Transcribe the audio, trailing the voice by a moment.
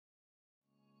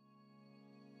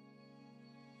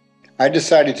I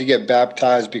decided to get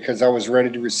baptized because I was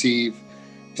ready to receive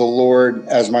the Lord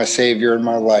as my Savior in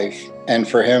my life, and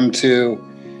for Him to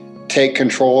take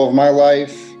control of my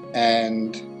life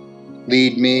and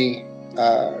lead me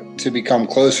to become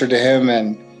closer to Him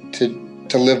and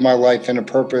to live my life in a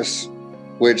purpose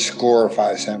which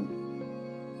glorifies Him.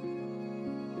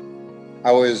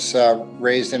 I was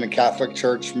raised in a Catholic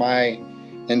church my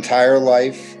entire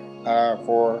life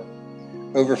for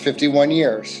over 51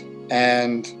 years,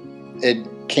 and it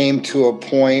came to a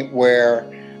point where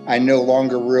I no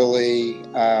longer really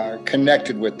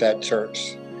connected with that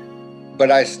church, but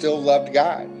I still loved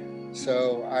God.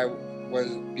 So I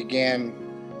began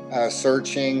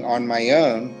searching on my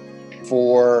own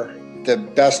for the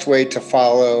best way to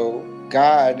follow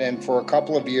God, and for a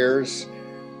couple of years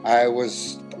I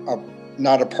was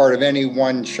not a part of any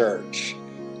one church,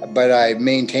 but I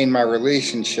maintained my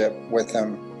relationship with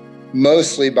Him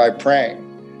mostly by praying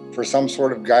for some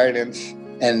sort of guidance.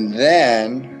 And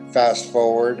then, fast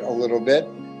forward a little bit,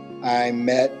 I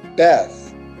met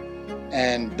Beth.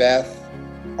 And Beth,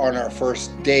 on our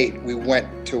first date, we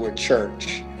went to a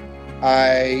church.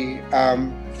 I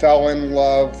fell in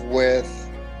love with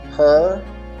her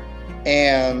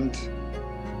and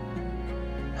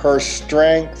her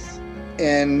strength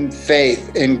and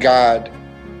faith in God.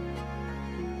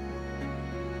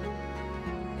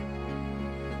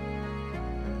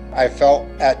 I felt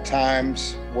at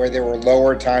times where there were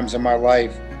lower times in my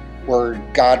life where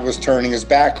God was turning His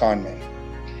back on me.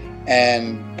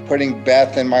 And putting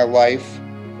Beth in my life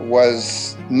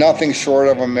was nothing short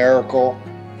of a miracle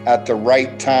at the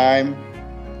right time.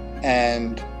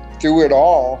 And through it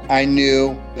all, I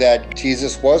knew that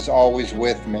Jesus was always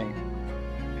with me.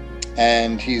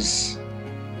 And He's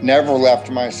never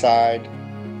left my side.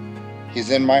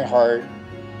 He's in my heart,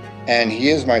 and He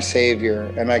is my Savior,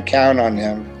 and I count on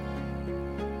Him.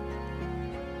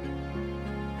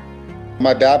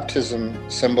 My baptism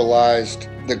symbolized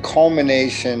the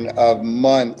culmination of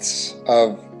months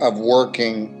of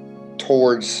working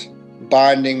towards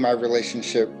bonding my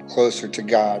relationship closer to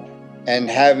God, and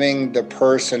having the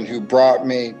person who brought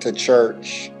me to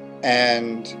church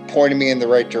and pointed me in the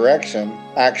right direction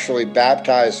actually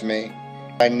baptized me.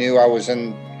 I knew I was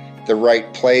in the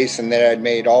right place and that I'd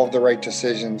made all of the right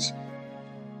decisions